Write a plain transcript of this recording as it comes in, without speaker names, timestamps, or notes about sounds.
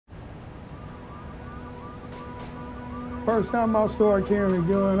First time I started carrying a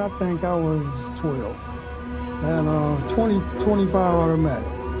gun, I think I was 12. And 25 automatic.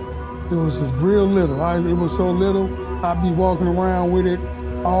 It was just real little. It was so little, I'd be walking around with it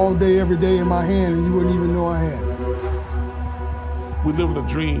all day, every day in my hand, and you wouldn't even know I had it. We live in a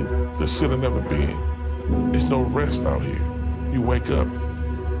dream that should have never been. There's no rest out here. You wake up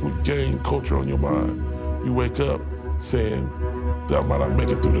with gang culture on your mind. You wake up saying that I might not make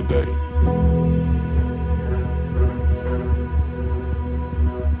it through the day.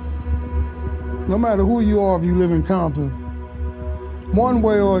 No matter who you are, if you live in Compton, one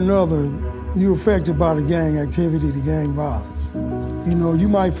way or another, you're affected by the gang activity, the gang violence. You know, you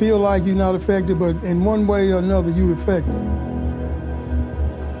might feel like you're not affected, but in one way or another, you're affected.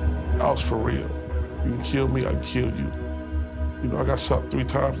 I was for real. You can kill me, I can kill you. You know, I got shot 3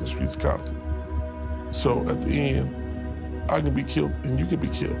 times in the streets of Compton. So at the end, I can be killed and you can be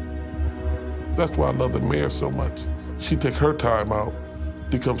killed. That's why I love the mayor so much. She took her time out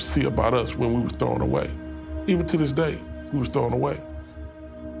to come see about us when we was thrown away. Even to this day, we was thrown away.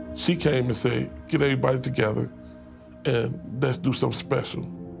 She came and said, get everybody together and let's do something special.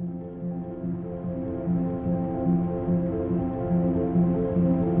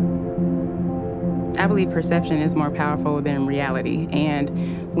 I believe perception is more powerful than reality.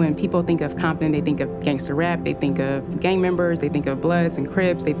 And when people think of Compton, they think of gangster rap, they think of gang members, they think of Bloods and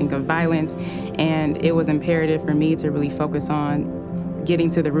Crips, they think of violence. And it was imperative for me to really focus on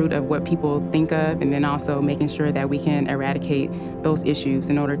getting to the root of what people think of, and then also making sure that we can eradicate those issues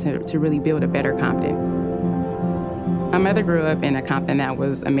in order to really build a better Compton. My mother grew up in a Compton that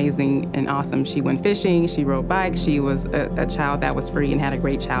was amazing and awesome. She went fishing, she rode bikes, she was a child that was free and had a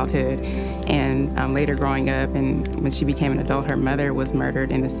great childhood. And later growing up, and when she became an adult, her mother was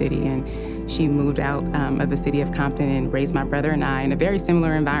murdered in the city, and she moved out of the city of Compton and raised my brother and I in a very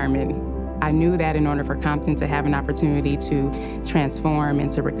similar environment. I knew that in order for Compton to have an opportunity to transform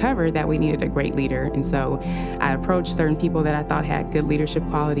and to recover, that we needed a great leader. And so I approached certain people that I thought had good leadership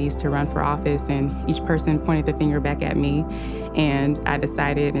qualities to run for office, and each person pointed the finger back at me. And I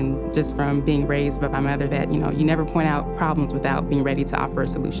decided, and just from being raised by my mother, that, you know, you never point out problems without being ready to offer a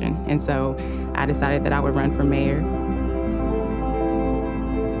solution. And so I decided that I would run for mayor.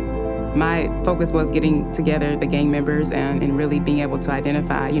 My focus was getting together the gang members and really being able to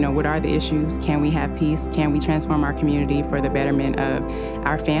identify, you know, what are the issues? Can we have peace? Can we transform our community for the betterment of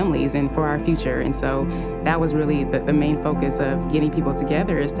our families and for our future? And so that was really the main focus of getting people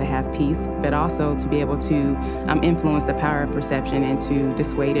together, is to have peace, but also to be able to influence the power of perception and to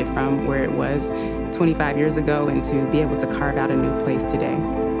dissuade it from where it was 25 years ago, and to be able to carve out a new place today.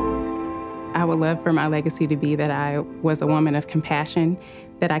 I would love for my legacy to be that I was a woman of compassion,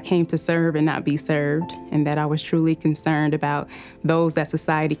 that I came to serve and not be served, and that I was truly concerned about those that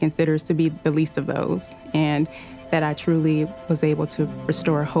society considers to be the least of those, and that I truly was able to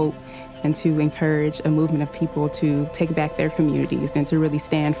restore hope and to encourage a movement of people to take back their communities and to really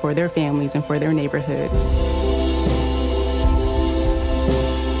stand for their families and for their neighborhood.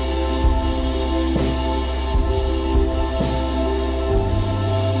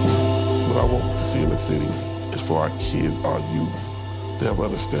 What I want to see in the city is for our kids, our youth, to have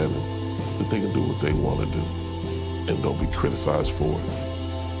understanding that they can do what they want to do and don't be criticized for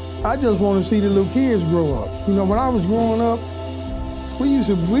it. I just want to see the little kids grow up. You know, when I was growing up,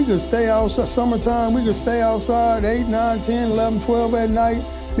 we could stay outside, summertime, we could stay outside 8, 9, 10, 11, 12 at night,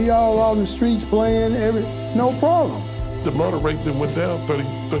 be all out in the streets playing, no problem. The murder rate then went down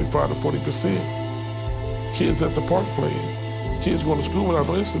 35 to 40%. Kids at the park playing, kids going to school without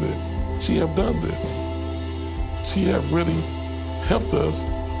no incident. She have done this. She have really helped us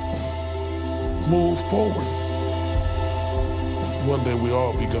move forward. One day we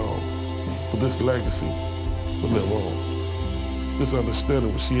all be gone, but this legacy will live on. This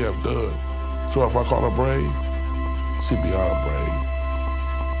understanding what she have done. So if I call her brave, she beyond brave.